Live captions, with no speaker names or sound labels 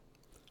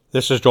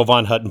This is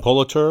Jovan Hutton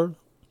Pulitzer.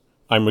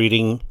 I'm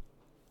reading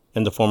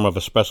in the form of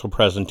a special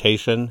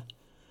presentation,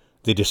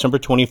 the December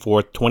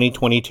 24th,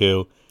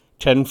 2022,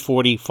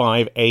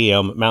 10:45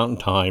 a.m. Mountain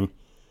Time,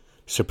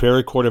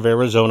 Superior Court of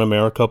Arizona,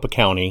 Maricopa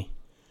County,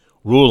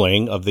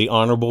 ruling of the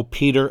Honorable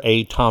Peter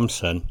A.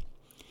 Thompson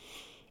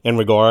in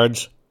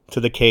regards to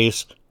the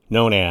case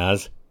known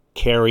as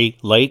Kari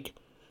Lake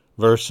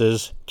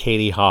versus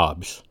Katie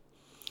Hobbs.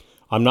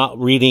 I'm not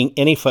reading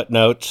any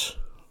footnotes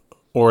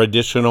or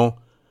additional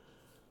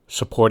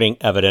supporting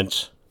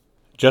evidence,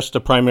 just the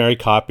primary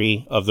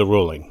copy of the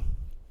ruling.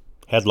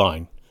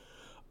 Headline: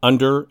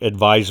 Under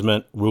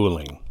Advisement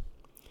Ruling.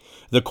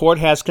 The court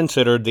has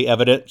considered the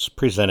evidence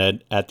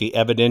presented at the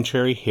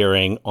evidentiary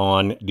hearing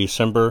on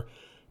December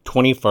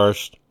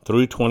 21st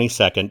through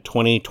 22nd,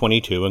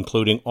 2022,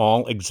 including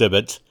all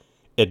exhibits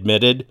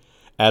admitted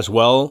as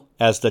well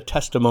as the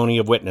testimony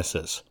of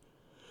witnesses.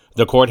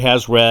 The court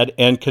has read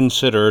and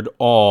considered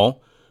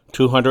all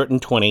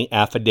 220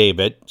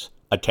 affidavits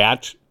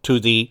attached to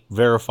the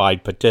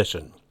verified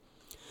petition.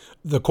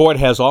 The court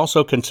has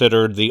also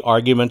considered the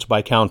arguments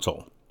by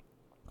counsel.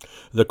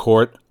 The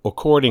court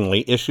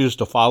accordingly issues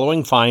the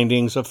following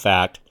findings of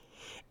fact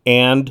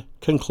and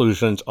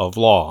conclusions of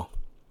law.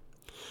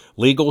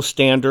 Legal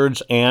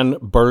standards and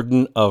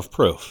burden of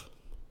proof.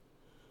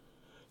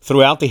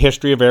 Throughout the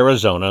history of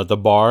Arizona, the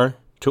bar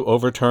to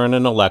overturn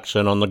an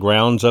election on the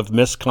grounds of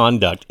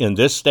misconduct in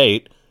this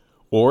state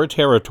or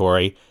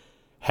territory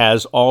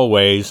has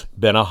always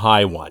been a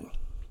high one.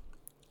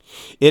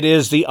 It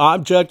is the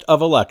object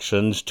of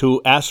elections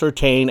to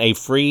ascertain a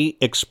free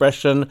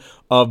expression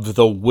of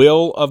the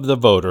will of the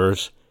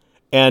voters,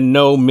 and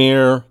no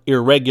mere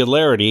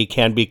irregularity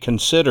can be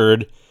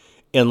considered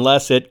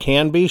unless it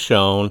can be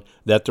shown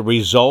that the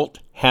result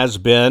has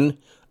been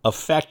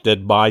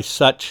affected by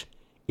such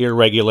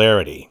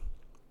irregularity.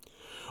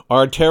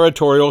 Our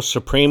territorial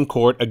Supreme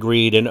Court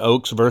agreed in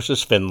Oaks v.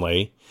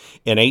 Finley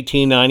in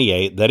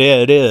 1898 that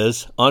it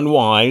is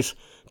unwise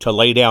to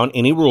lay down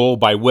any rule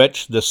by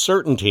which the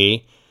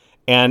certainty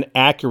and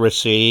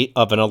accuracy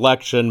of an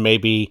election may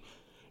be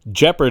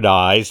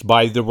jeopardized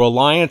by the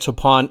reliance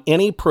upon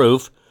any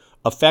proof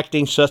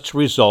affecting such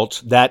results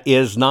that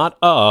is not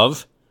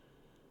of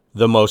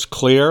the most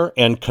clear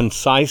and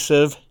concise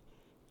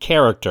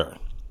character.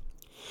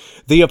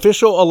 The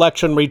official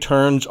election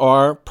returns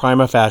are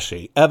prima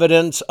facie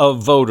evidence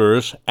of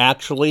voters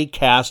actually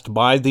cast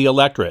by the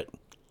electorate.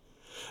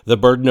 The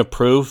burden of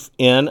proof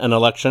in an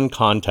election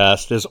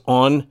contest is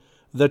on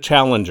the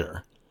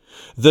challenger.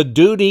 The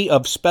duty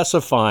of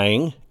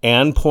specifying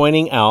and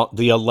pointing out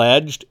the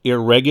alleged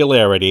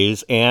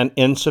irregularities and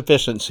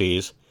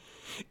insufficiencies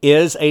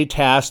is a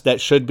task that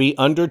should be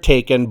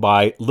undertaken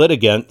by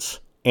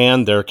litigants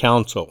and their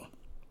counsel.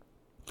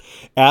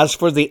 As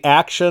for the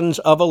actions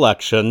of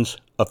elections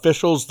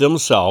officials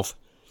themselves,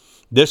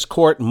 this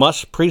court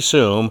must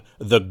presume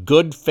the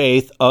good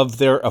faith of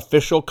their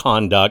official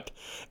conduct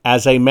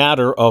as a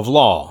matter of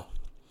law.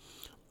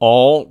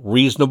 All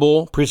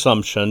reasonable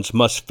presumptions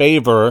must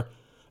favor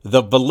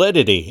the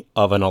validity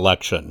of an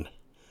election.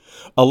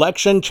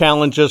 Election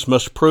challenges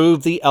must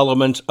prove the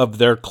elements of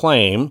their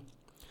claim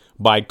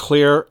by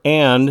clear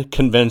and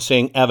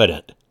convincing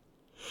evidence.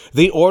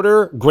 The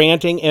order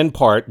granting in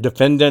part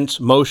defendants'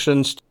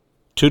 motions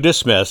to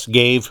dismiss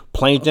gave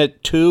plaintiff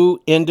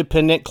two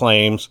independent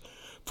claims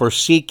for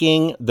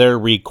seeking their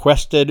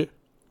requested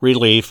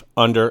relief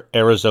under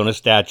Arizona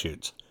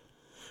statutes.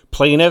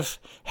 Plaintiff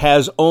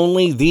has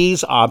only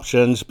these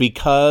options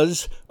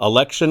because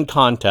election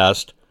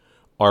contests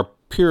are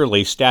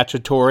purely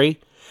statutory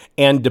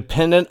and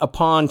dependent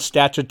upon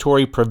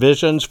statutory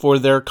provisions for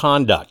their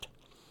conduct.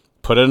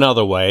 Put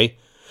another way,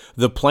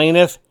 the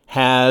plaintiff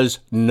has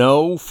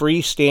no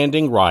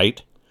freestanding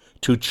right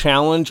to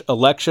challenge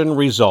election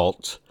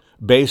results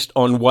based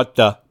on what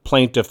the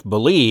plaintiff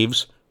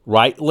believes,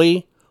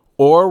 rightly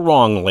or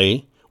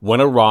wrongly,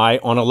 went awry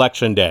on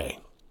election day.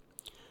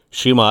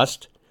 She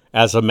must,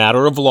 as a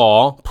matter of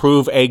law,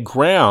 prove a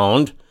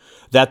ground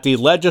that the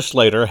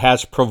legislator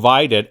has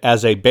provided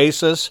as a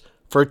basis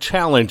for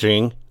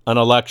challenging an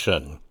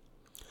election.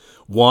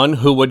 One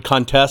who would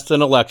contest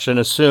an election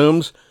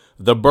assumes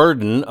the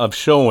burden of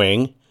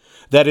showing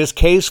that his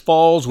case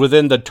falls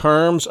within the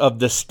terms of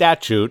the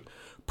statute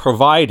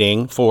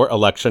providing for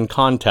election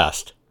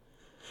contest.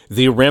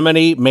 The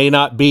remedy may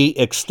not be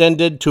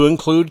extended to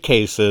include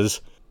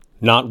cases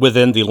not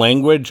within the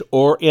language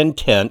or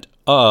intent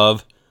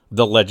of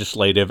the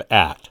legislative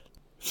act.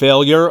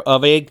 Failure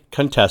of a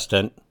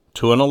contestant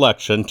to an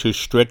election to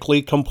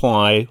strictly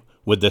comply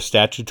with the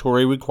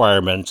statutory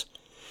requirements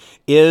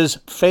is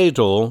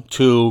fatal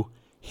to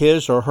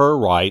his or her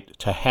right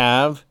to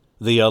have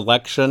the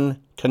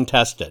election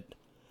contested.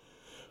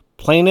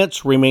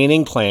 Plaintiff's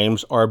remaining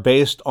claims are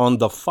based on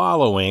the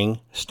following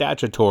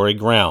statutory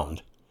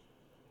ground: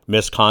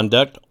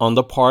 misconduct on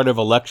the part of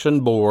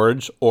election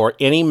boards or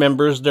any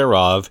members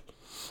thereof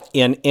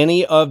in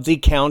any of the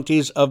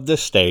counties of the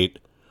state,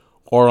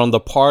 or on the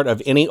part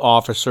of any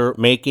officer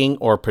making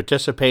or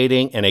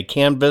participating in a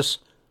canvass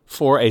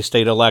for a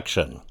state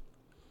election.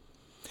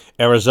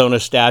 Arizona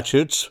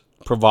statutes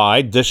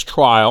provide this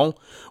trial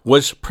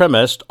was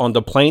premised on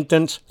the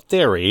plaintiff's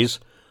theories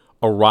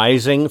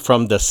arising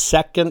from the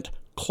second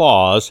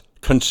clause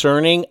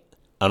concerning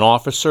an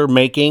officer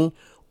making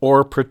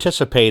or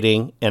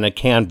participating in a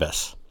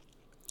canvass.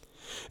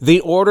 The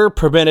order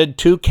permitted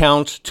 2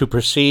 counts to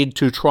proceed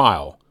to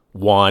trial.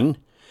 1,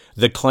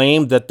 the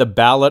claim that the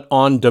ballot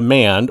on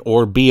demand,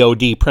 or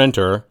BOD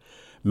printer,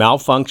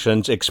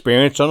 malfunctions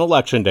experienced on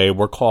Election Day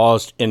were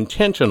caused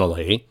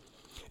intentionally,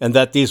 and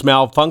that these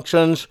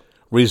malfunctions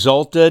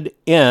resulted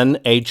in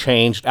a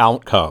changed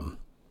outcome.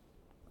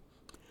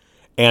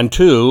 And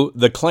 2,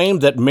 the claim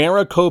that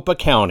Maricopa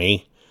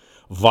County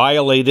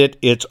violated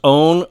its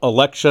own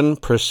election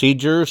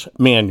procedures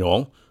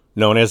manual,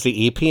 known as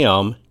the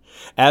EPM,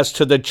 as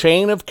to the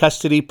chain of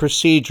custody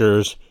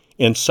procedures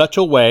in such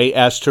a way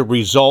as to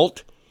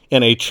result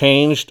in a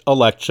changed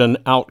election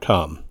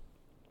outcome.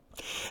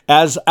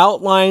 As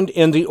outlined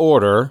in the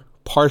order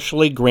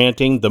partially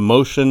granting the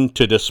motion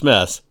to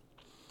dismiss,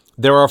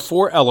 there are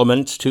 4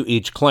 elements to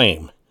each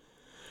claim.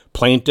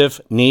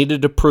 Plaintiff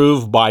needed to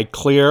prove by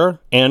clear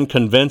and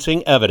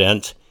convincing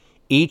evidence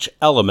each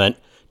element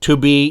to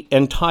be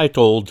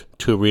entitled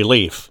to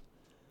relief.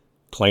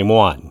 Claim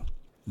 1,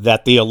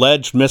 that the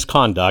alleged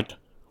misconduct,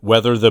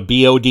 whether the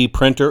BOD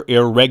printer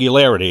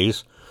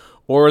irregularities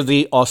or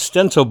the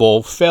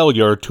ostensible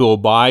failure to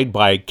abide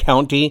by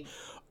county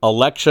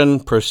election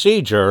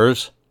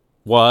procedures,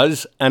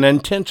 was an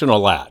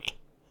intentional act.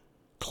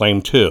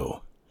 Claim 2,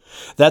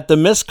 that the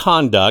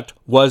misconduct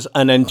was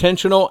an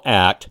intentional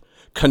act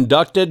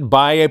conducted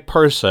by a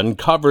person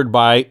covered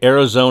by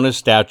Arizona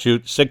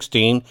Statute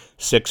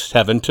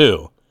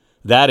 16672,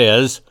 that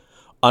is,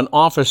 an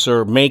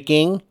officer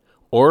making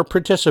or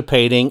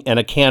participating in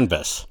a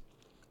canvass.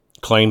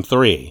 Claim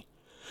 3,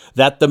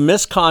 that the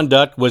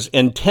misconduct was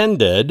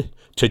intended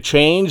to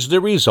change the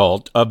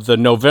result of the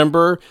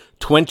November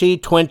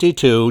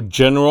 2022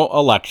 general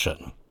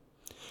election.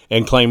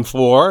 And Claim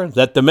 4,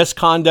 that the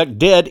misconduct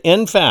did,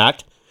 in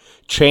fact,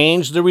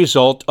 change the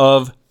result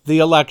of the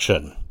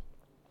election.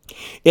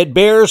 It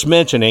bears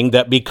mentioning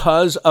that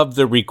because of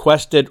the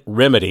requested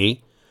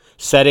remedy,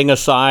 setting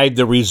aside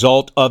the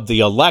result of the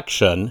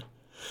election,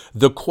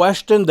 the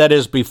question that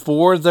is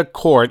before the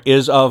court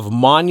is of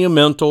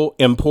monumental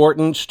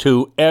importance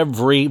to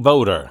every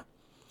voter.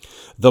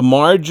 The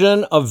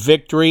margin of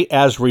victory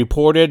as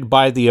reported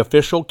by the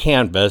official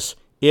canvass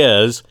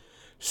is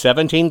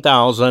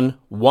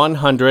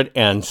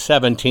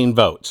 17,117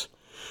 votes,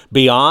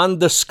 beyond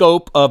the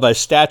scope of a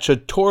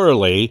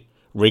statutorily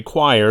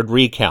required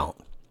recount.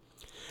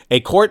 A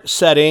court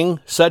setting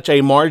such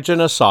a margin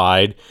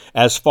aside,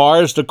 as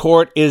far as the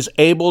court is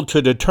able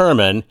to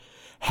determine,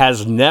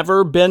 has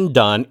never been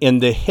done in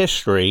the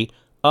history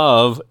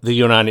of the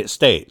United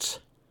States.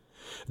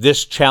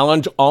 This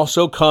challenge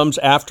also comes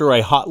after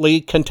a hotly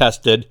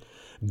contested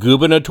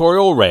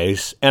gubernatorial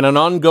race and an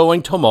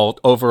ongoing tumult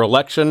over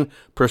election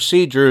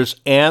procedures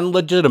and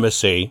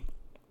legitimacy,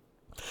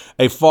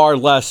 a far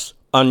less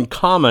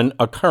uncommon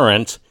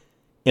occurrence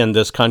in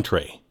this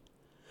country.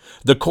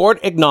 The court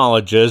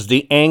acknowledges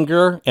the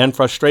anger and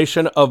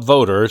frustration of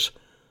voters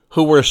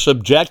who were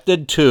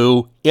subjected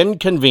to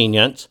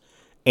inconvenience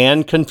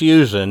and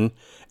confusion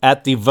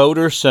at the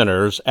voter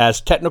centers as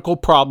technical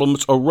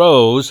problems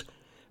arose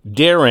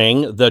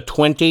during the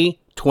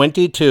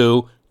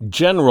 2022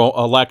 general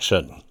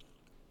election.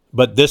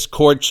 But this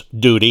court's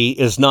duty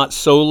is not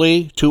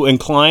solely to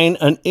incline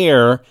an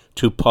ear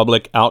to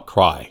public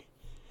outcry.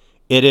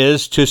 It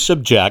is to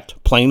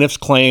subject plaintiffs'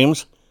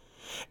 claims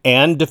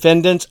and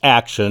defendants'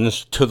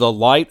 actions to the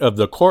light of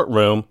the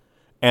courtroom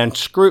and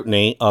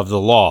scrutiny of the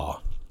law.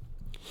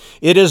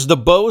 It is the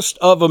boast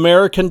of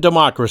American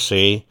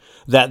democracy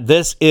that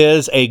this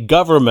is a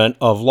government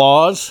of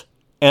laws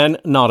and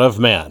not of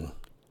men.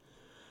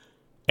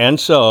 And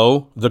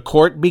so, the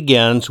court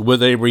begins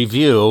with a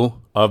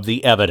review of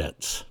the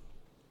evidence.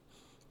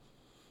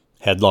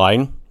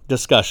 Headline: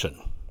 Discussion.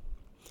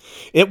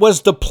 It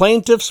was the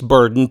plaintiff's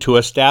burden to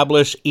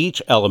establish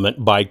each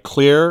element by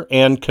clear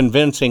and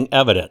convincing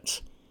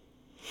evidence.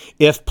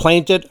 If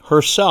plaintiff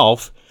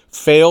herself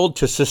failed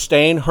to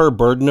sustain her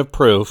burden of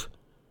proof,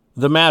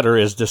 the matter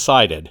is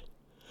decided.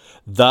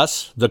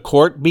 Thus, the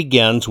court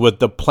begins with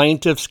the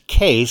plaintiff's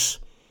case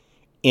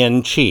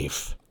in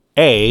chief.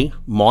 A.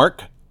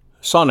 Mark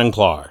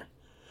Sonnenklar.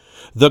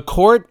 The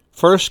court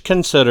first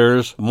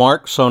considers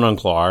Mark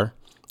Sonnenklar,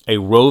 a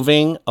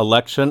roving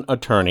election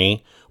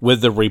attorney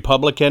with the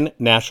Republican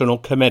National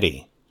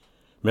Committee.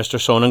 Mr.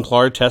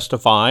 Sonnenklar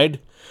testified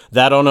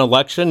that on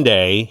Election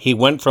Day, he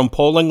went from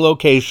polling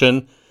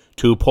location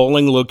to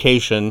polling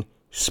location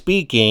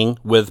speaking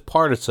with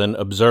partisan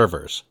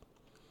observers.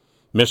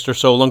 Mr.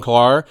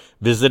 Sonnenklar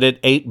visited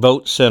 8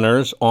 vote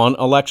centers on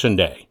Election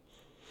Day.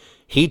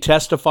 He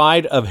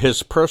testified of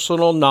his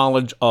personal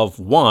knowledge of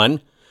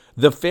 1,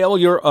 the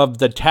failure of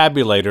the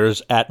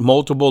tabulators at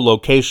multiple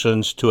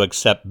locations to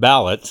accept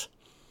ballots,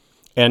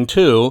 and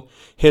 2,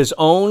 his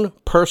own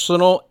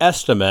personal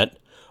estimate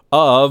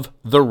of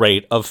the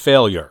rate of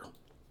failure.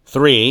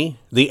 3.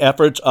 The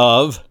efforts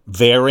of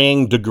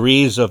varying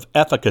degrees of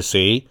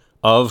efficacy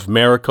of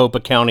Maricopa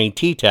County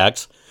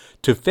T-Techs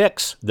to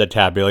fix the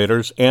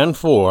tabulators. And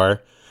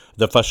 4.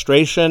 The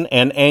frustration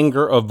and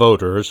anger of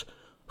voters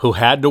who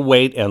had to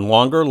wait in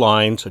longer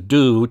lines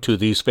due to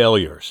these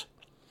failures.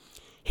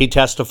 He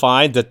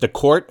testified that the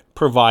court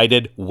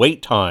provided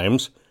wait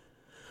times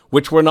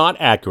which were not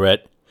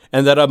accurate,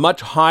 and that a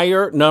much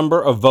higher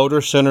number of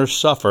voter centers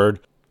suffered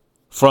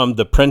from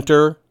the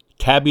printer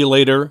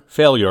tabulator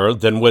failure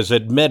than was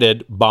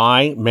admitted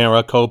by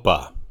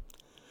Maricopa.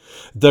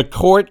 The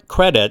court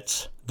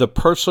credits the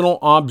personal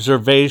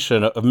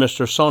observation of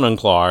Mr.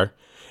 Sonnenklar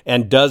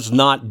and does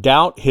not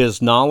doubt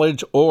his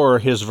knowledge or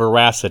his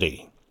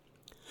veracity.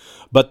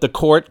 But the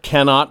court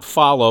cannot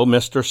follow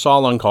Mr.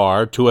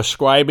 Sonnenklar to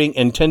ascribing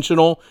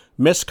intentional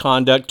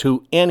misconduct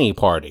to any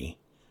party.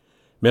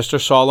 Mr.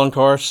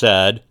 Sonnenklar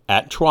said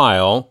at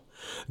trial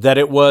that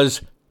it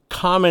was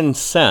common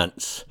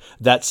sense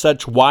that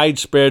such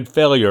widespread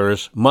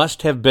failures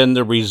must have been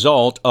the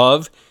result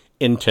of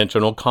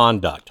intentional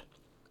conduct.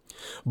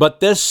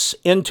 But this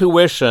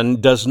intuition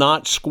does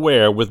not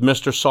square with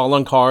Mr.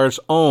 Sonnenklar's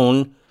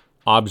own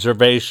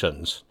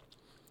observations.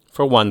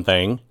 For one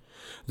thing,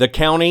 the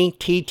county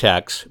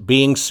T-Techs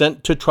being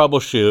sent to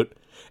troubleshoot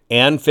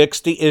and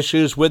fix the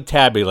issues with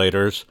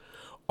tabulators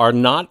are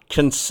not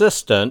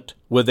consistent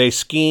with a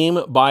scheme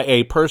by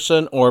a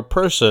person or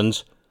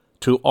persons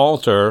to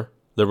alter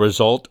the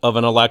result of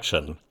an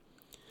election.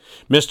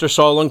 Mr.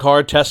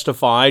 Sonnenklar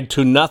testified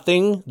to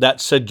nothing that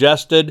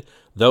suggested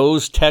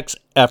those techs'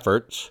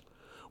 efforts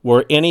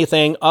were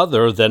anything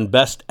other than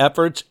best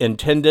efforts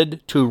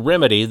intended to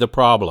remedy the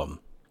problem.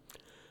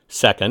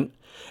 Second,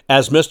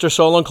 as Mr.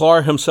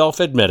 Sonnenklar himself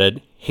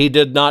admitted, he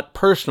did not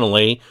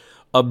personally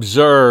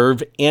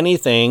observe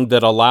anything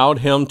that allowed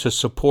him to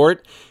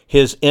support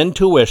his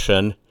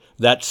intuition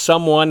that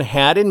someone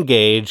had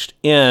engaged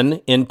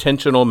in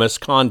intentional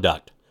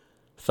misconduct.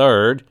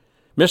 Third,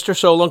 Mr.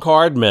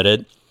 Sonnenklar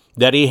admitted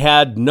that he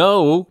had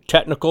no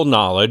technical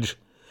knowledge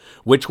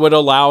which would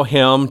allow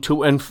him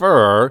to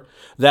infer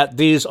that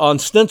these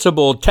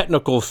ostensible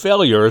technical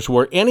failures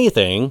were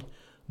anything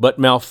but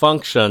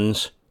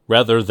malfunctions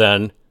rather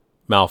than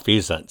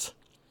malfeasance.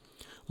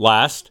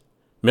 Last,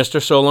 Mr.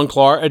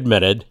 Sonnenklar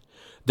admitted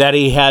that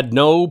he had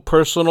no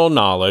personal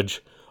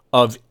knowledge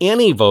of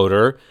any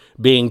voter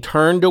being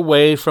turned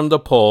away from the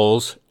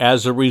polls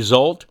as a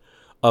result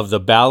of the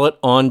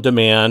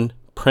ballot-on-demand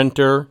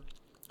printer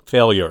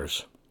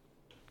failures.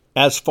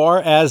 As far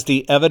as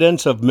the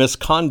evidence of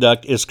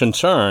misconduct is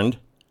concerned,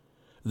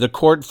 the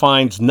court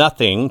finds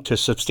nothing to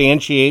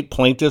substantiate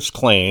plaintiff's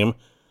claim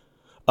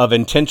of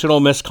intentional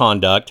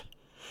misconduct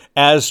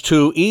as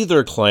to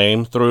either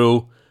claim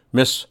through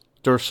Mr.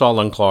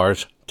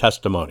 Sonnenklar's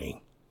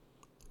testimony.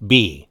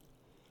 B.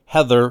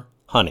 Heather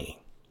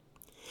Honey.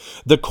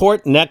 The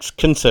court next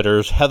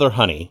considers Heather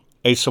Honey,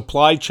 a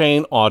supply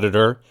chain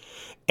auditor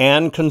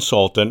and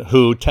consultant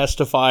who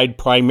testified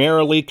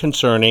primarily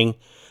concerning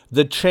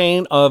the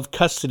chain of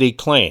custody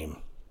claim.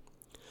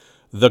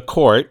 The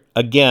court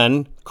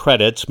again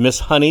credits Ms.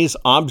 Honey's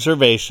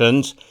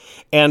observations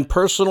and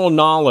personal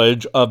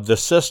knowledge of the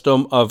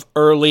system of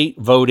early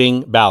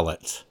voting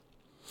ballots.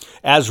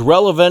 As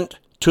relevant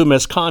to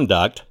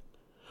misconduct,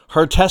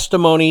 her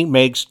testimony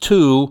makes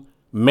two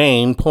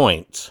main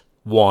points.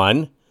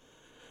 One,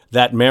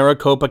 that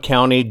Maricopa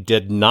County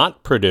did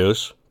not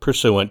produce,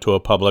 pursuant to a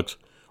Public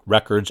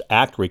Records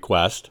Act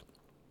request,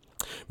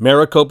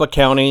 Maricopa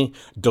County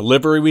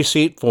delivery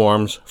receipt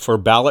forms for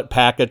ballot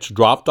packets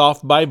dropped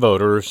off by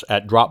voters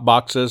at drop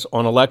boxes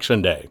on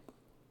Election Day.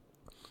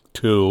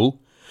 2.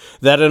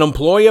 That an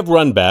employee of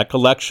Runbeck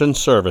Election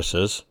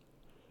Services,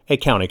 a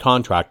county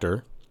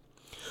contractor,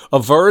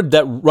 averred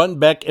that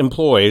Runbeck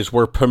employees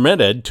were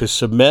permitted to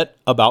submit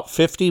about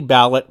 50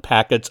 ballot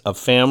packets of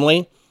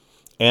family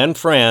and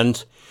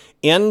friends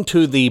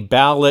into the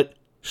ballot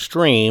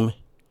stream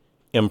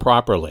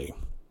improperly.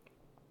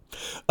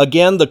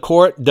 Again, the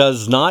court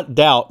does not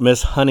doubt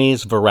Ms.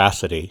 Honey's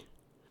veracity,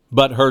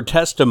 but her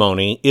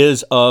testimony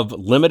is of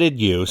limited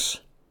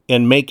use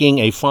in making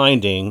a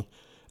finding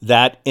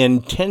that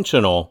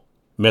intentional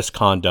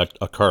misconduct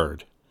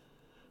occurred.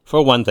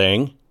 For one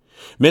thing,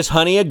 Ms.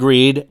 Honey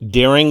agreed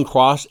during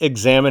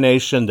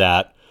cross-examination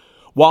that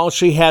while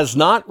she has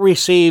not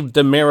received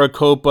the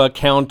Maricopa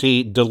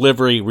County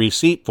delivery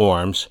receipt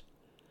forms,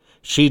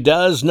 she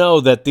does know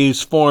that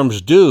these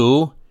forms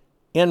do,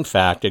 in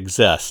fact,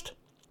 exist.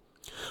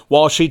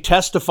 While she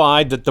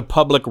testified that the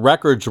public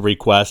records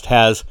request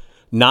has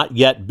not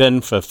yet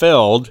been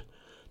fulfilled,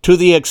 to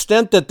the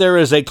extent that there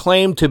is a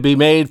claim to be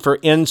made for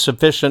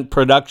insufficient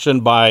production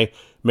by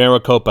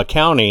Maricopa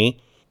County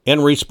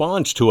in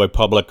response to a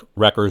public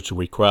records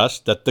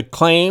request, that the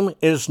claim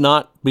is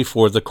not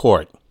before the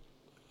court.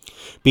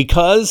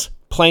 Because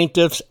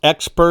plaintiff's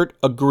expert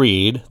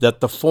agreed that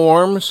the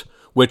forms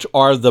which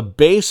are the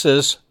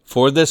basis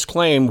for this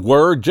claim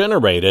were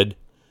generated,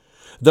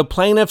 the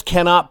plaintiff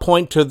cannot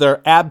point to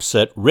their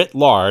absence writ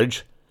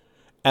large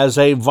as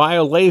a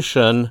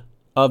violation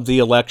of the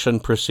Election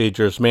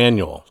Procedures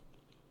Manual.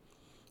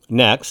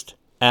 Next,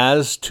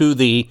 as to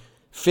the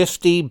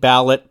 50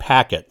 ballot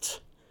packets,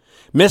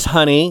 Miss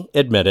Honey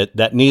admitted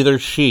that neither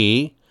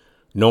she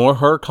nor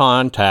her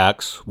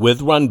contacts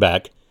with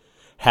Runbeck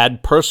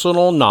had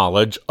personal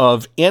knowledge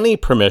of any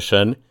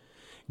permission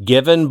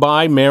given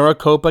by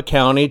Maricopa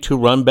County to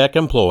Runbeck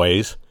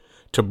employees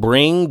to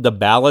bring the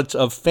ballots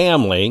of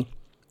family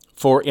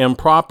for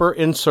improper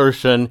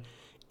insertion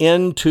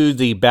into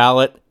the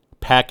ballot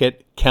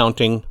packet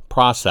counting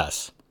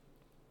process.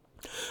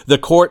 The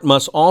court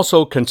must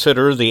also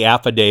consider the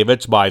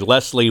affidavits by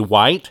Leslie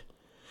White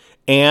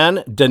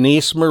and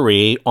Denise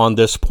Marie on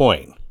this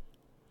point.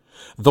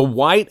 The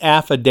White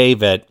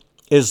affidavit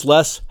is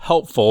less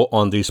helpful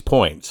on these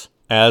points,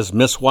 as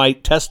Miss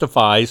White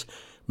testifies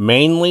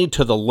mainly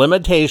to the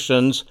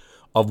limitations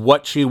of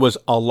what she was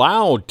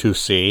allowed to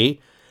see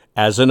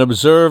as an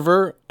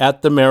observer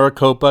at the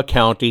Maricopa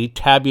County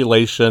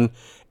Tabulation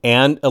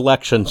and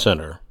Election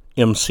Center,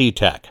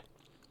 MCTEC.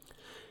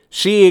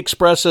 She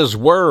expresses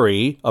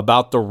worry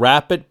about the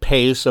rapid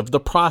pace of the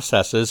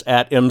processes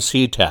at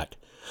MCTEC,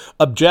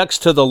 objects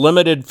to the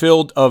limited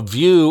field of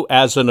view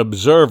as an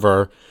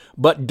observer,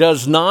 but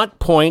does not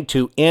point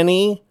to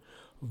any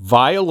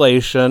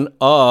violation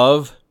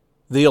of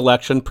the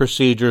Election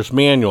Procedures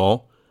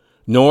Manual,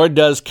 nor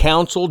does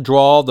counsel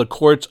draw the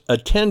court's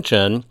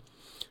attention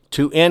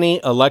to any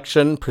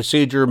Election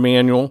Procedure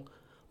Manual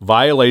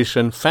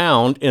violation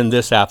found in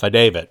this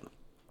affidavit.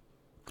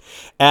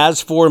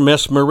 As for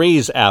Miss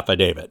Marie's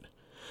affidavit,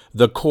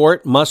 the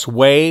court must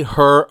weigh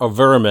her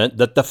averment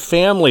that the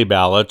family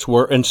ballots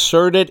were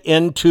inserted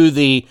into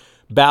the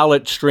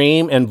ballot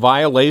stream in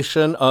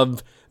violation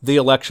of the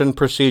Election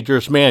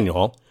Procedures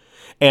Manual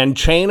and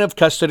chain of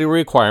custody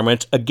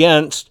requirements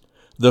against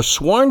the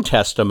sworn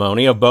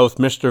testimony of both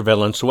Mr.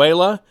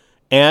 Valenzuela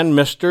and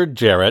Mr.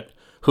 Jarrett,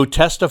 who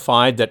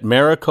testified that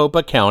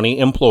Maricopa County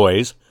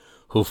employees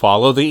who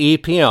follow the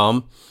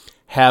EPM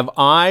have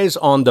eyes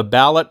on the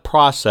ballot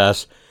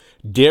process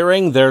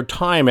during their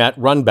time at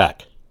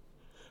Runbeck.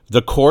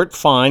 The court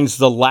finds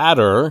the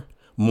latter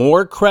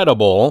more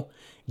credible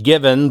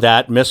given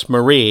that Miss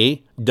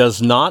Marie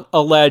does not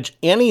allege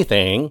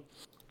anything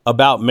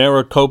about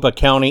Maricopa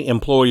County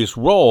employees'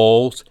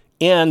 roles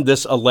in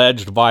this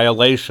alleged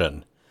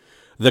violation.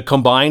 The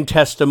combined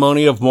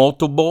testimony of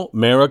multiple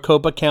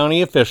Maricopa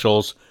County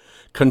officials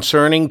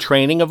concerning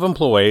training of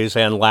employees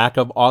and lack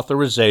of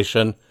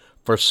authorization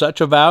for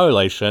such a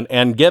violation,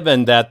 and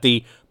given that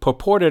the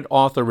purported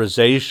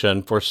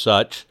authorization for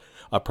such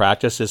a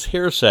practice is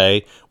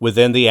hearsay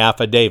within the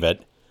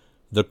affidavit,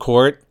 the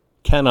court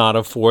cannot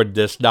afford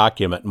this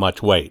document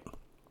much weight.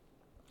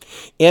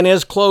 In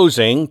his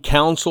closing,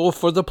 counsel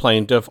for the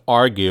plaintiff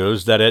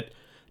argues that it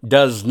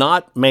does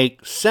not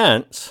make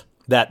sense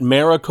that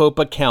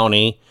Maricopa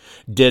County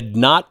did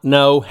not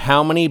know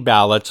how many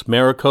ballots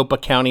Maricopa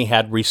County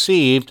had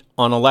received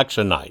on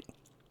election night.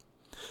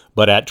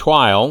 But at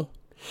trial,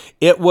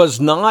 it was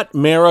not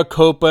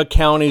Maricopa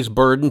County's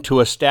burden to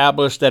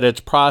establish that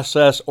its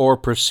process or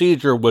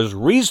procedure was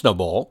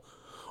reasonable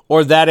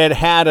or that it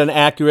had an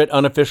accurate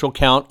unofficial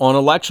count on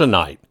election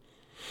night.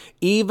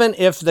 Even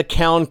if the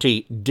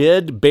county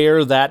did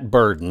bear that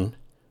burden,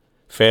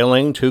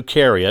 failing to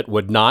carry it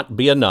would not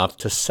be enough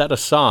to set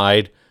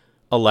aside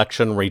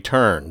election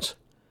returns,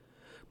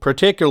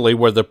 particularly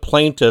where the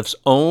plaintiff's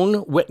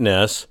own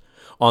witness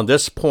on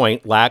this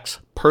point lacks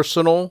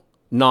personal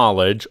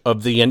knowledge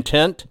of the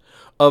intent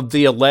of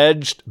the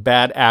alleged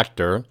bad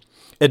actor,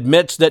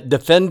 admits that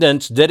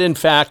defendants did in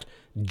fact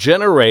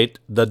generate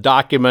the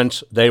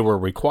documents they were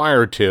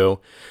required to,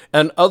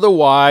 and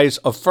otherwise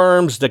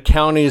affirms the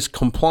county's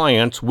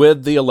compliance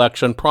with the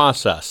election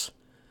process.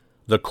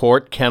 The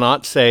court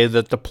cannot say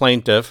that the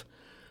plaintiff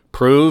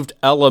proved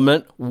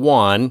element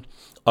 1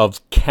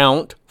 of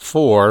count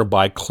 4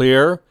 by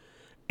clear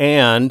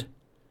and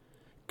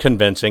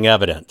convincing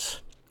evidence.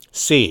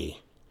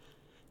 C.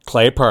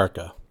 Clay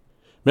Parka.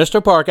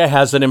 Mr. Parka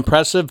has an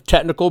impressive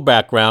technical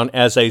background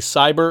as a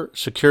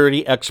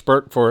cybersecurity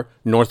expert for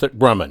Northrop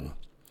Grumman.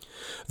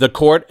 The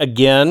court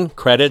again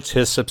credits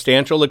his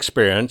substantial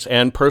experience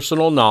and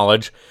personal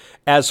knowledge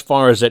as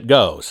far as it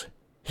goes.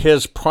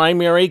 His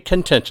primary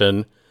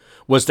contention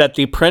was that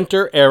the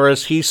printer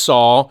errors he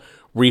saw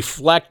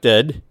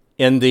reflected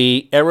in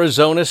the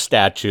Arizona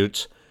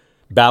statutes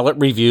ballot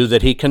review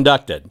that he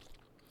conducted.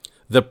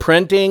 The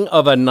printing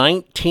of a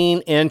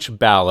 19-inch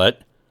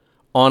ballot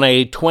on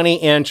a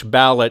 20-inch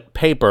ballot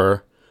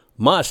paper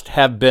must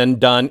have been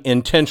done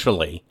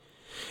intentionally,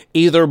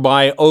 either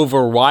by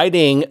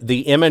overriding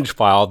the image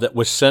file that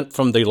was sent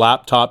from the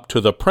laptop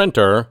to the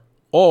printer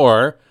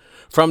or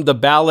from the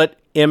ballot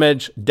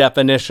image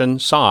definition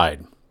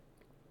side.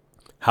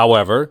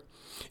 However,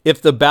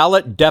 if the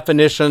ballot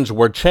definitions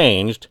were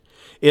changed,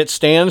 it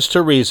stands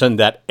to reason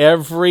that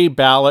every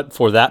ballot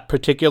for that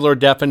particular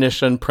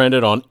definition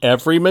printed on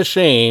every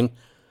machine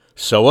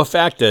so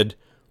affected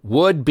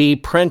would be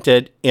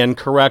printed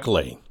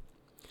incorrectly.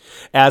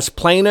 As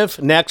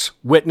plaintiff next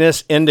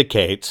witness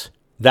indicates,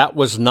 that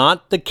was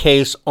not the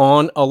case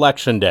on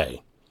Election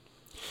Day.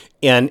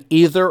 In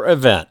either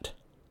event,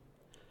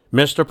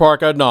 Mr.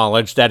 Parker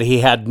acknowledged that he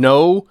had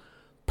no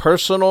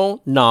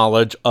personal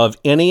knowledge of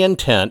any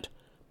intent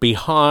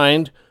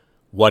behind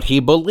what he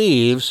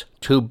believes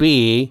to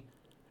be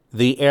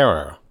the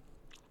error.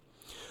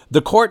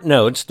 The court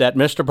notes that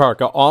Mr.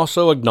 Parker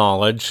also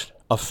acknowledged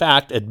a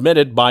fact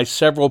admitted by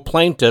several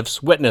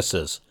plaintiffs'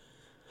 witnesses,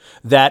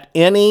 that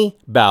any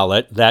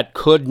ballot that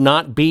could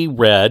not be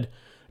read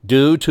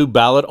due to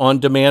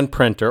ballot-on-demand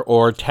printer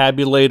or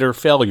tabulator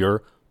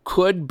failure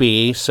could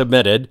be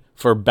submitted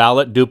for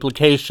ballot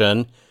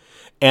duplication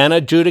and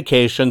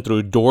adjudication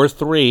through door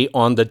 3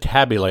 on the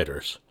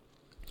tabulators.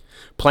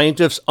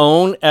 Plaintiff's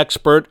own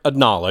expert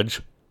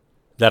acknowledged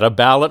that a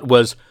ballot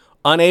was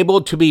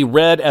unable to be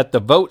read at the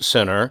vote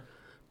center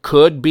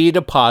could be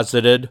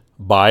deposited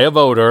by a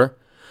voter,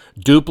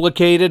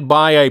 duplicated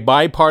by a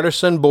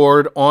bipartisan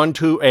board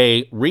onto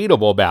a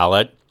readable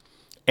ballot,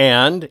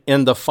 and,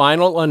 in the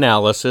final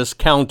analysis,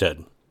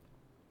 counted.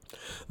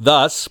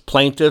 Thus,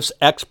 plaintiff's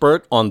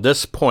expert on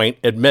this point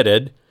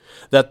admitted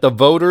that the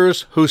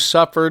voters who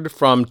suffered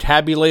from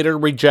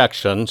tabulator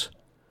rejections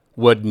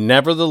would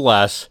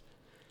nevertheless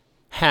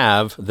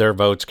have their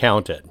votes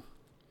counted.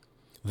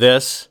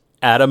 This,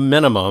 at a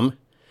minimum,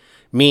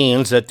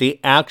 means that the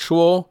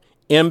actual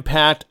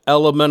impact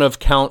element of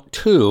count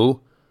 2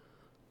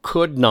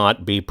 could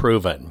not be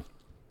proven.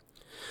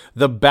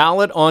 The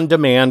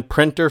ballot-on-demand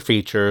printer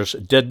features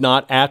did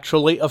not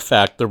actually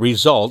affect the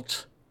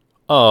results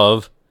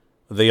of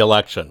the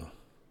election.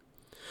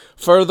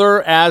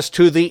 Further, as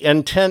to the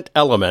intent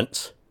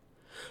elements,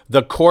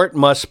 the court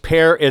must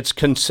pair its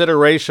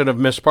consideration of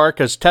Ms.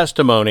 Parker's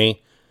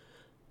testimony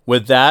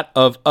with that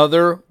of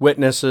other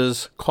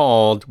witnesses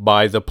called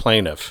by the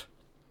plaintiff.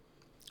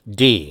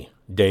 D.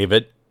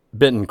 David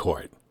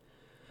Bittencourt.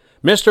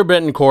 Mr.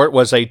 Bittencourt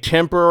was a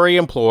temporary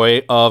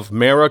employee of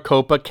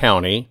Maricopa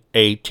County,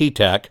 a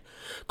T-Tech,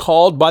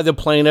 called by the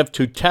plaintiff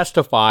to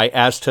testify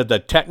as to the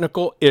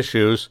technical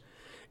issues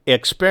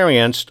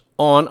experienced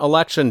on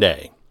Election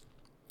Day.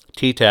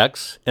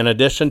 T-Techs, in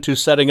addition to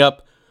setting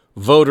up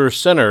voter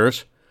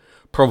centers,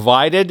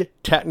 provided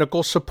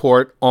technical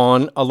support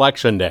on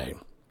Election Day.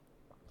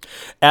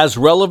 As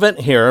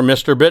relevant here,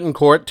 Mr.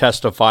 Bittencourt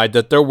testified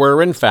that there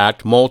were, in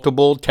fact,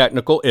 multiple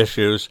technical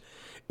issues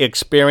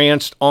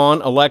experienced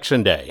on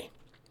Election Day.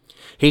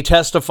 He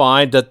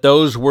testified that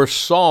those were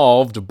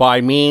solved by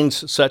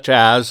means such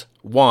as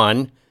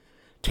 1.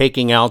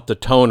 Taking out the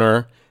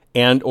toner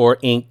and or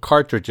ink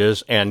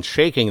cartridges and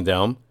shaking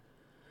them,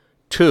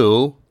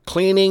 2.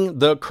 Cleaning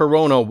the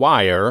corona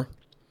wire,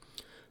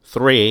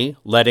 3.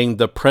 Letting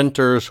the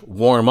printers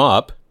warm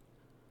up,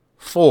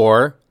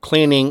 4.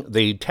 Cleaning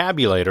the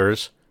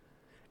tabulators,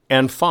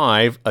 and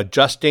 5.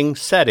 Adjusting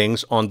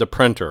settings on the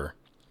printer.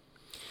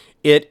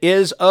 It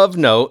is of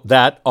note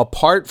that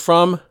apart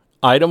from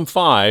item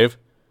 5,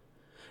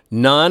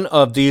 none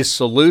of these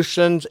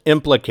solutions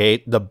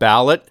implicate the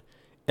ballot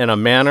in a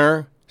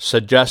manner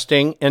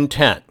suggesting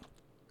intent.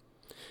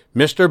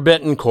 Mr.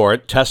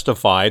 Bittencourt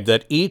testified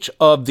that each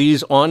of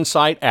these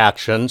on-site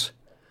actions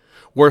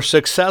were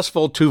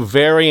successful to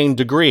varying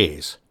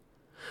degrees,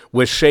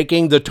 with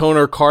shaking the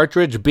toner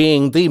cartridge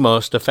being the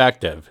most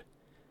effective.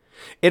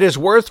 It is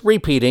worth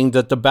repeating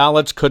that the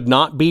ballots could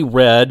not be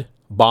read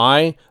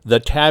by the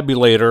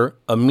tabulator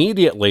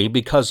immediately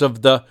because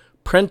of the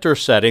printer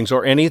settings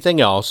or anything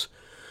else,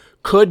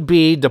 could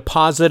be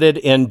deposited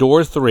in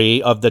door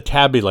 3 of the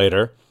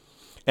tabulator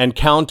and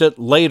counted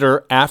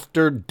later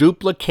after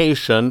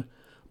duplication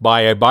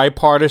by a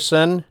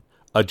bipartisan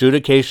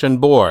adjudication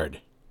board.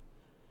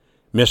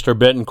 Mr.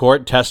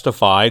 Bittencourt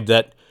testified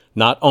that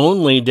not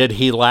only did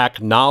he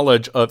lack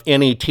knowledge of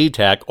any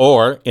T-Tech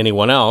or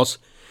anyone else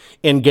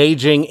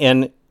engaging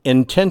in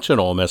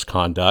intentional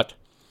misconduct,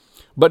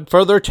 but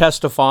further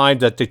testified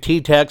that the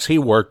T-Techs he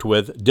worked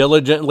with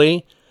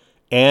diligently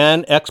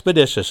and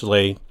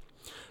expeditiously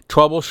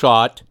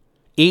troubleshot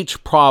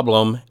each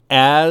problem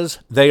as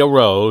they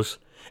arose,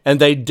 and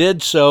they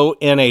did so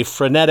in a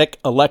frenetic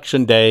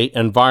Election Day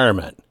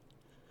environment.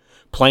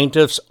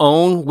 Plaintiff's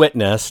own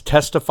witness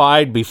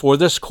testified before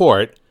this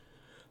court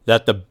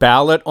that the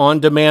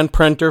ballot-on-demand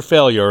printer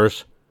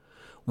failures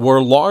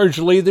were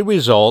largely the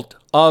result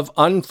of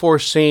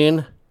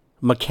unforeseen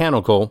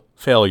mechanical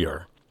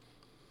failure.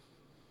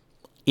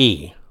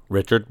 E.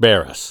 Richard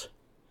Barris.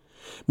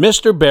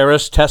 Mr.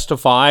 Barris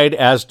testified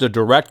as the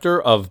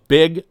director of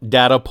Big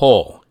Data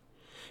Poll.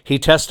 He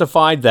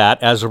testified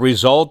that as a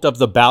result of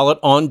the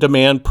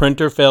ballot-on-demand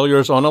printer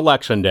failures on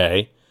Election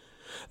Day,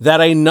 that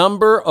a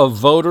number of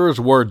voters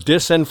were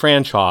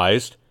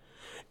disenfranchised,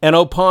 and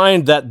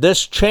opined that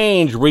this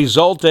change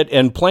resulted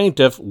in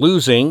plaintiff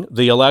losing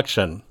the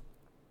election.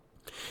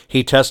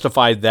 He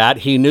testified that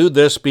he knew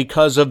this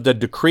because of the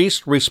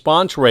decreased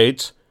response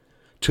rates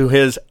to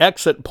his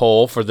exit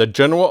poll for the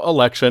general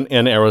election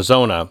in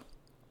Arizona.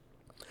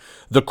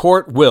 The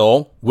court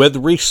will, with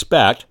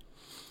respect,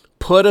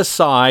 put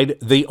aside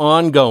the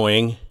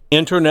ongoing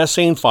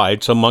internecine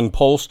fights among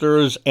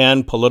pollsters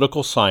and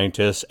political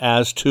scientists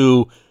as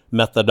to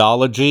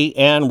methodology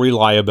and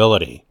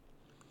reliability.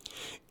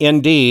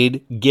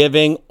 Indeed,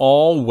 giving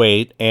all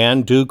weight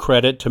and due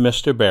credit to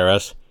Mr.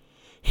 Barris,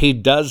 he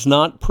does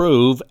not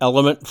prove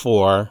element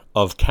 4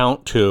 of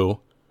count 2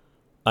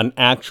 an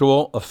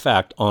actual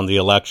effect on the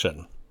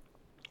election.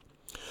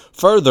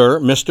 Further,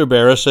 Mr.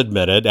 Barris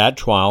admitted at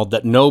trial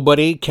that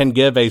nobody can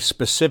give a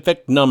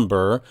specific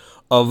number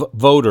of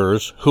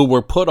voters who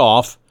were put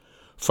off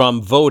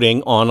from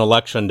voting on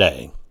Election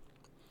Day.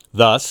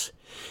 Thus,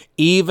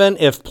 even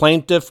if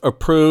plaintiff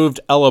approved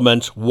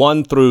elements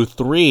 1 through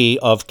 3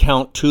 of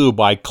count 2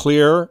 by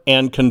clear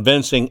and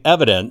convincing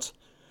evidence,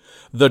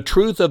 the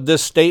truth of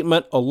this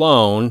statement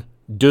alone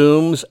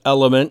dooms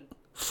element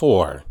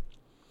 4.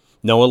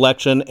 No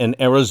election in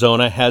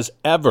Arizona has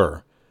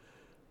ever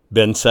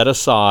been set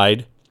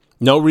aside,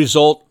 no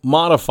result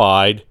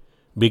modified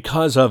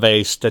because of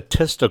a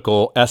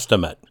statistical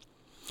estimate.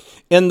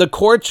 In the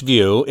court's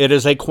view, it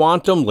is a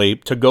quantum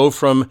leap to go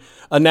from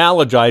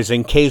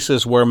analogizing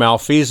cases where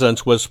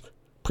malfeasance was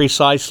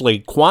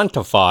precisely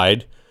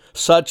quantified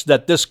such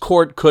that this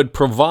court could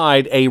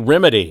provide a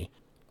remedy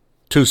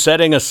to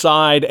setting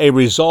aside a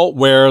result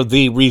where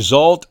the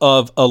result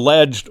of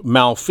alleged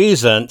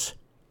malfeasance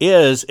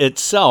is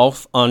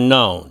itself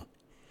unknown.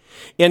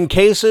 In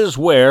cases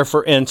where,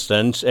 for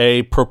instance,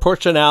 a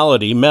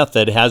proportionality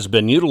method has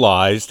been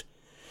utilized,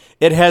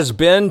 it has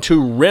been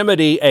to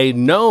remedy a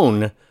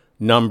known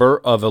number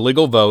of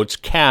illegal votes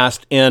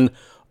cast in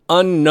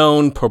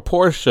unknown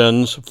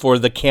proportions for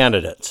the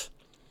candidates.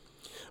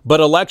 But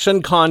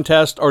election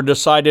contests are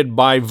decided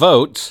by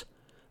votes,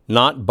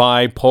 not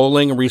by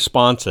polling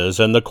responses,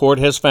 and the court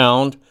has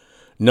found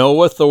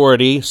no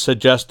authority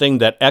suggesting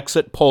that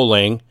exit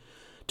polling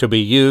to be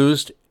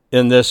used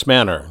in this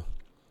manner.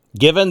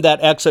 Given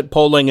that exit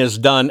polling is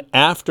done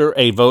after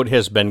a vote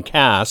has been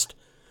cast,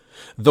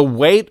 the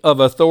weight of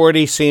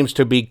authority seems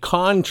to be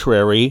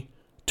contrary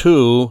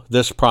to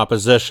this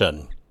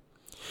proposition.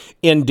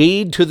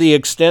 Indeed, to the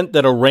extent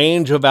that a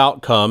range of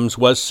outcomes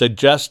was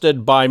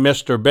suggested by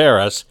Mr.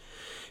 Barris,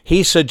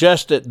 he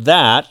suggested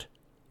that,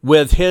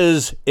 with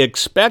his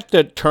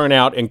expected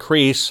turnout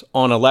increase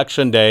on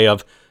Election Day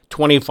of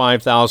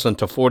 25,000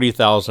 to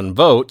 40,000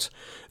 votes,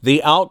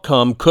 the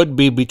outcome could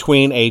be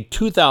between a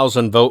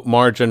 2,000 vote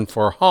margin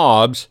for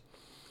Hobbs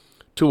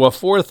to a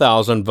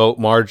 4,000 vote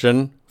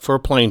margin for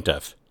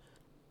plaintiff.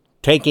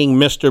 Taking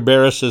Mr.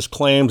 Barris's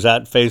claims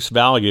at face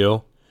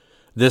value,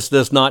 this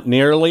does not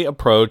nearly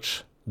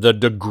approach the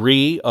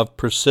degree of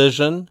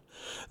precision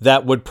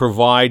that would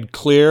provide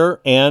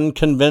clear and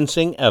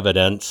convincing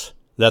evidence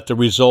that the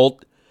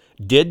result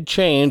did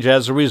change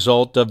as a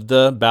result of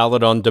the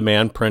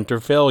ballot-on-demand printer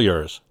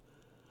failures.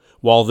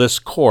 While this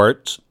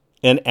court,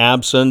 in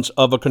absence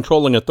of a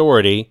controlling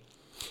authority,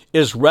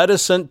 is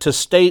reticent to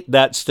state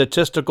that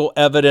statistical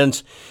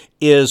evidence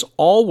is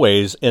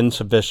always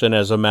insufficient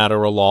as a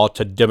matter of law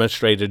to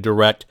demonstrate a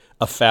direct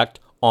effect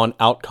on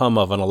outcome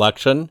of an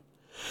election,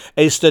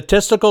 a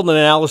statistical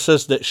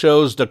analysis that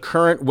shows the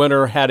current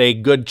winner had a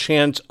good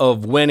chance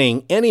of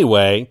winning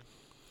anyway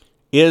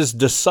is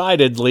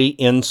decidedly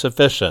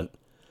insufficient,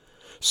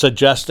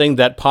 suggesting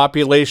that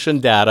population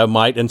data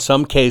might in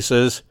some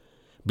cases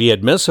be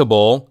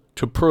admissible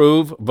to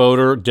prove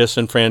voter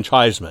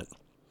disenfranchisement.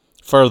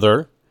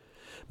 Further,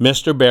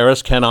 Mr.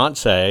 Barris cannot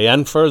say,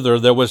 and further,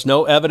 there was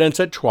no evidence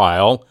at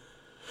trial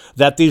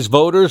that these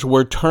voters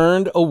were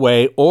turned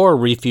away or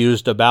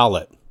refused a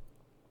ballot.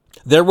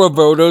 There were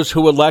voters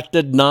who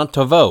elected not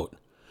to vote,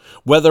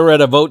 whether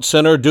at a vote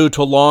center due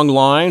to long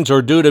lines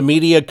or due to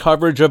media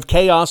coverage of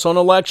chaos on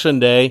Election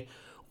Day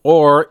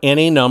or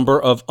any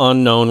number of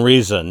unknown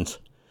reasons.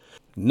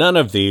 None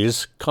of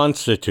these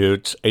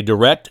constitutes a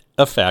direct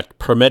effect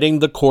permitting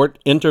the court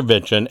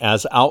intervention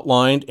as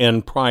outlined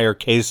in prior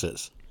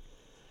cases.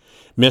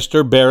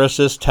 Mr.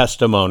 Barris's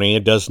testimony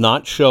does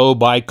not show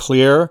by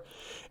clear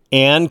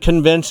and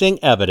convincing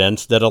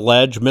evidence that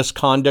alleged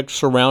misconduct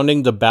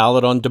surrounding the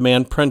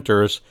ballot-on-demand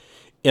printers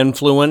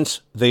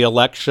influence the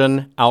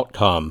election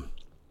outcome.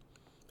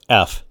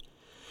 F.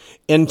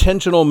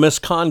 Intentional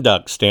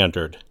misconduct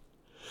standard.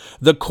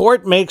 The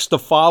court makes the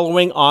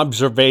following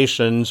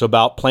observations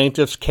about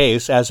plaintiff's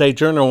case as a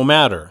general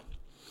matter.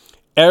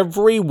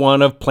 Every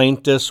one of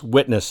plaintiff's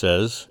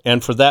witnesses,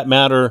 and for that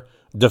matter,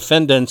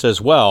 defendants as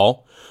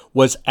well,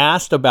 was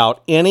asked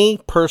about any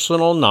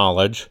personal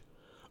knowledge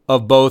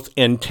of both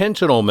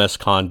intentional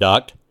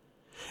misconduct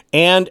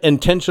and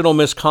intentional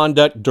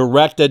misconduct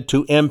directed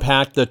to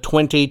impact the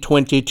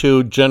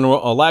 2022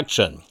 general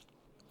election.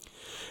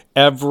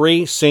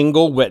 Every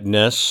single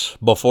witness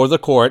before the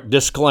court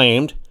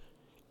disclaimed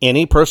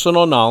any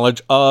personal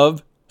knowledge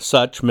of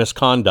such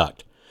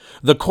misconduct.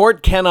 The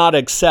court cannot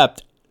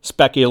accept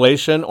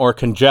speculation or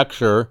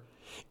conjecture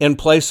in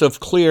place of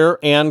clear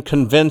and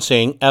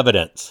convincing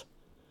evidence.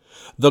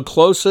 The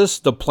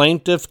closest the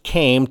plaintiff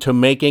came to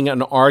making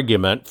an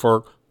argument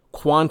for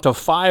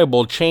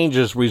quantifiable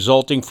changes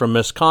resulting from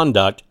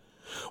misconduct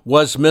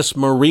was Miss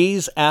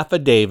Marie's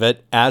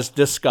affidavit as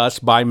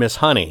discussed by Miss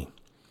Honey.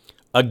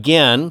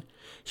 Again,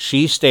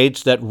 she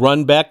states that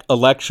Runbeck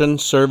Election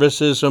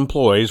Services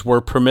employees were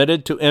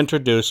permitted to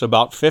introduce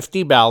about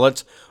 50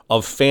 ballots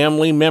of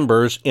family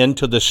members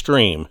into the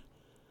stream.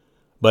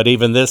 But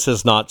even this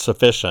is not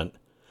sufficient.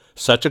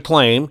 Such a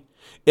claim,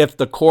 if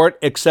the court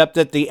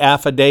accepted the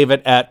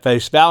affidavit at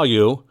face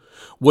value,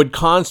 would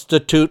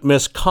constitute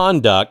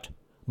misconduct,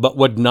 but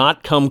would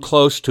not come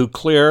close to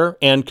clear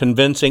and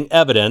convincing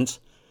evidence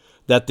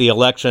that the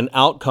election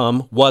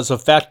outcome was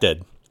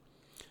affected.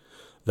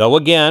 Though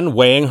again,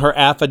 weighing her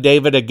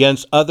affidavit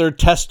against other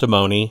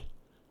testimony,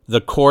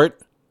 the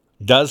court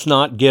does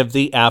not give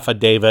the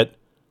affidavit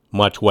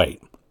much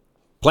weight.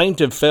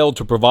 Plaintiff failed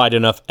to provide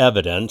enough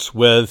evidence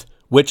with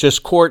which this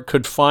court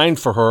could find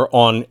for her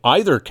on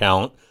either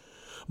count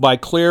by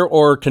clear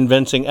or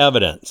convincing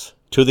evidence.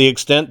 To the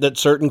extent that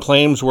certain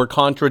claims were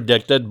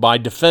contradicted by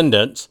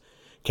defendants,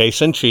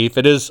 case in chief,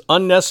 it is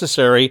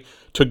unnecessary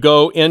to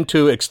go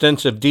into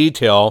extensive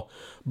detail,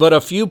 but a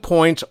few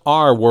points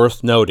are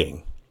worth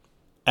noting.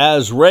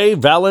 As Ray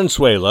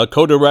Valenzuela,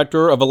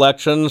 co-director of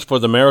elections for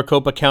the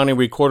Maricopa County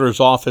Recorder's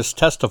Office,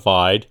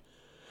 testified,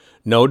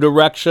 no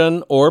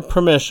direction or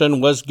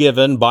permission was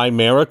given by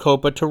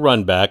Maricopa to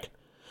Runbeck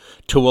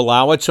to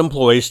allow its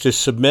employees to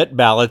submit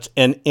ballots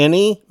in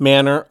any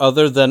manner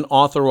other than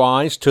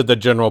authorized to the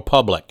general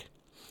public.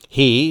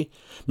 He,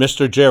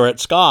 Mr.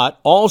 Jarrett Scott,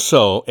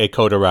 also a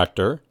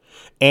co-director,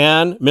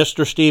 and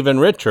Mr.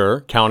 Stephen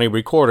Richer, county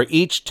recorder,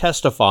 each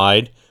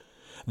testified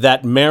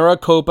that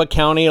Maricopa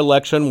County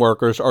election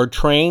workers are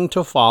trained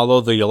to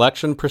follow the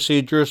election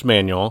procedures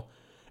manual,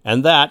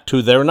 and that,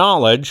 to their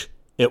knowledge,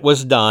 it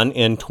was done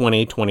in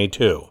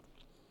 2022.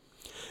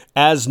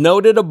 As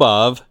noted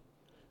above,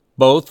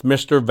 both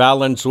Mr.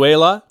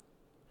 Valenzuela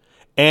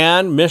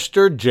and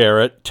Mr.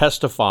 Jarrett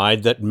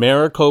testified that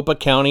Maricopa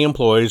County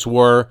employees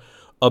were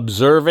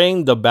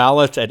observing the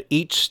ballots at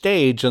each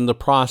stage in the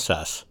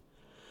process.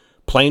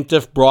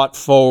 Plaintiff brought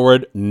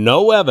forward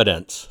no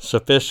evidence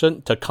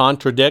sufficient to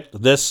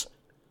contradict this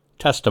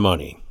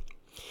testimony.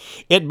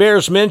 It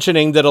bears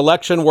mentioning that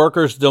election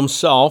workers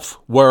themselves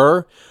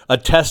were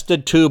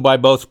attested to by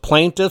both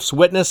plaintiff's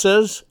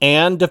witnesses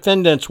and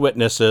defendant's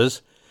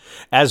witnesses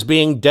as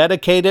being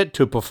dedicated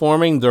to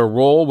performing their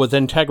role with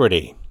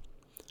integrity.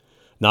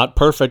 Not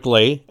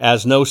perfectly,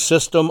 as no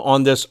system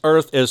on this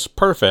earth is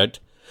perfect,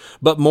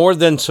 but more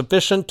than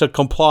sufficient to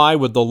comply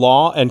with the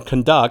law and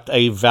conduct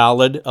a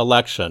valid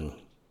election.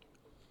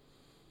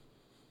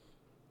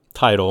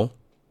 Title: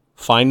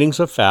 Findings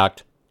of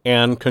Fact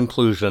and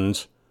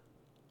Conclusions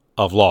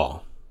of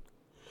Law.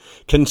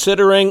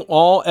 Considering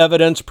all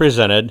evidence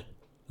presented,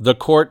 the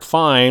court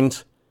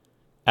finds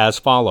as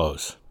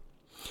follows.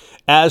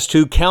 As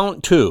to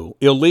count 2,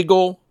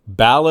 illegal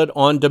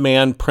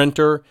ballot-on-demand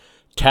printer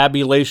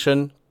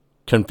tabulation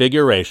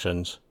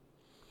configurations,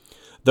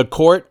 the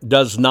court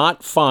does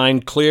not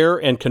find clear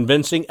and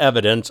convincing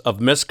evidence of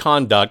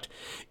misconduct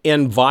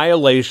in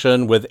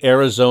violation with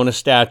Arizona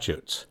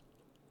statutes.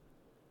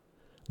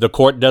 The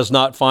court does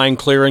not find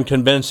clear and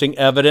convincing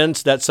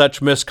evidence that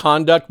such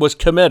misconduct was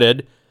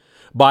committed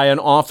by an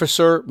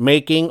officer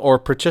making or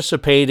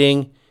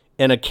participating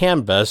in a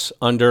canvass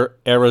under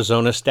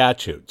Arizona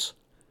statutes.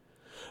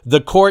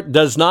 The court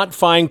does not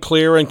find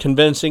clear and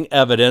convincing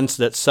evidence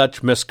that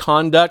such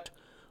misconduct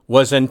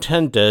was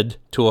intended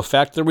to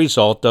affect the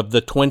result of the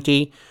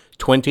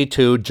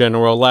 2022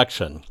 general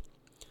election.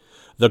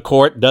 The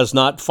court does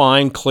not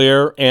find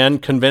clear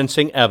and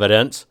convincing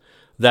evidence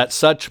that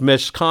such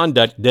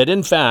misconduct did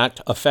in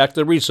fact affect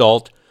the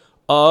result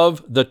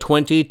of the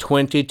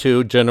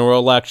 2022 general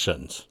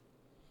elections.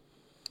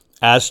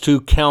 As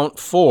to count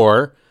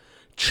 4,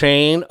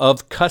 chain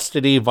of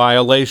custody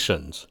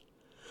violations,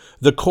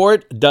 the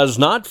court does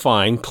not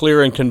find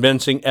clear and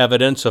convincing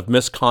evidence of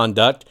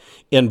misconduct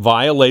in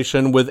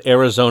violation with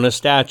Arizona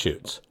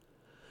statutes.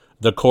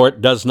 The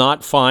court does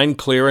not find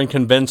clear and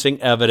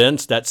convincing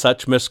evidence that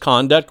such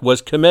misconduct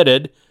was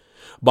committed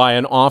by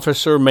an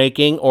officer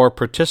making or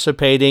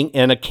participating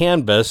in a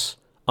canvass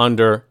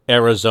under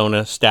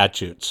Arizona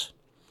statutes.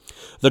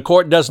 The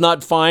court does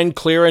not find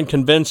clear and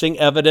convincing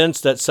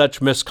evidence that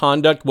such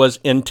misconduct was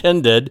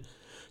intended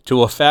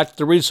to affect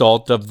the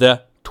result of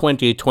the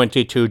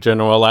 2022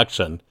 general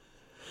election.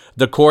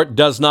 The court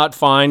does not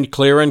find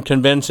clear and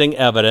convincing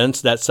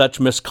evidence that such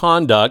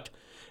misconduct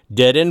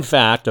did in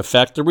fact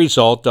affect the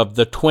result of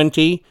the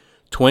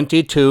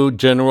 2022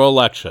 general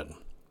election.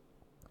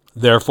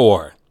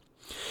 Therefore,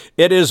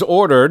 it is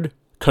ordered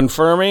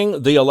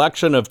confirming the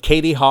election of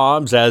Katie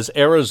Hobbs as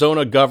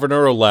Arizona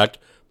governor-elect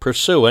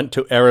pursuant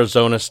to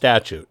Arizona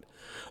statute.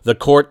 The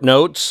court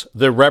notes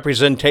the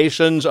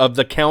representations of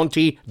the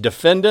county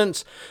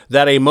defendants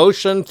that a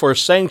motion for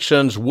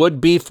sanctions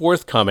would be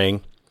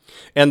forthcoming,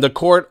 and the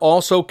court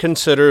also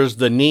considers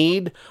the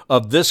need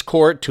of this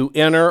court to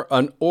enter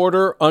an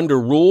order under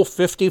Rule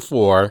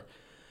 54,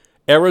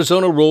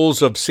 Arizona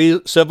Rules of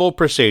Civil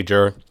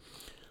Procedure,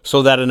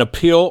 so that an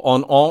appeal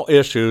on all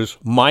issues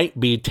might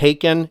be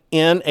taken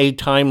in a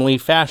timely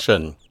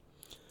fashion.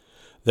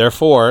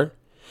 Therefore,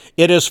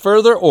 It is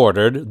further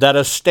ordered that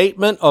a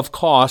statement of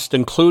cost,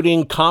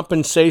 including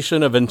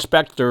compensation of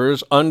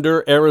inspectors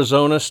under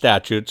Arizona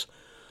statutes,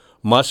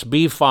 must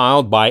be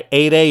filed by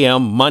 8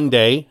 a.m.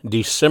 Monday,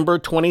 December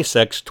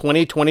 26,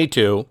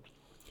 2022.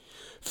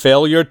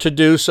 Failure to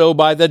do so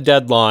by the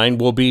deadline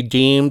will be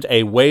deemed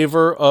a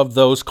waiver of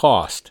those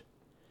costs.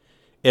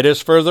 It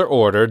is further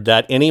ordered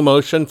that any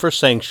motion for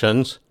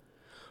sanctions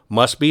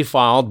must be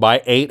filed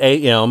by 8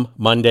 a.m.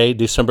 Monday,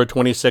 December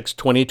 26,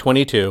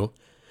 2022,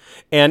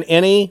 and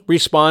any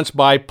response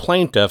by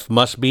plaintiff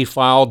must be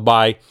filed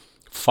by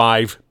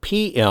 5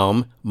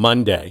 p.m.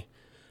 Monday,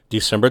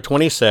 December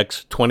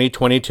 26,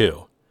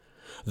 2022.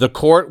 The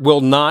court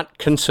will not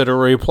consider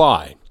a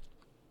reply.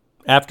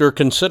 After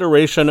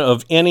consideration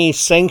of any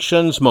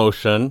sanctions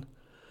motion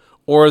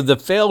or the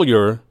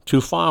failure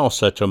to file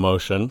such a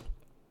motion,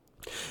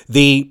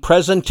 the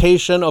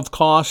presentation of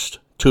cost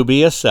to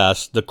be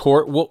assessed, the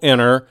court will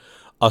enter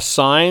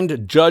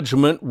assigned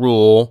judgment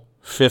rule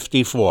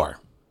 54.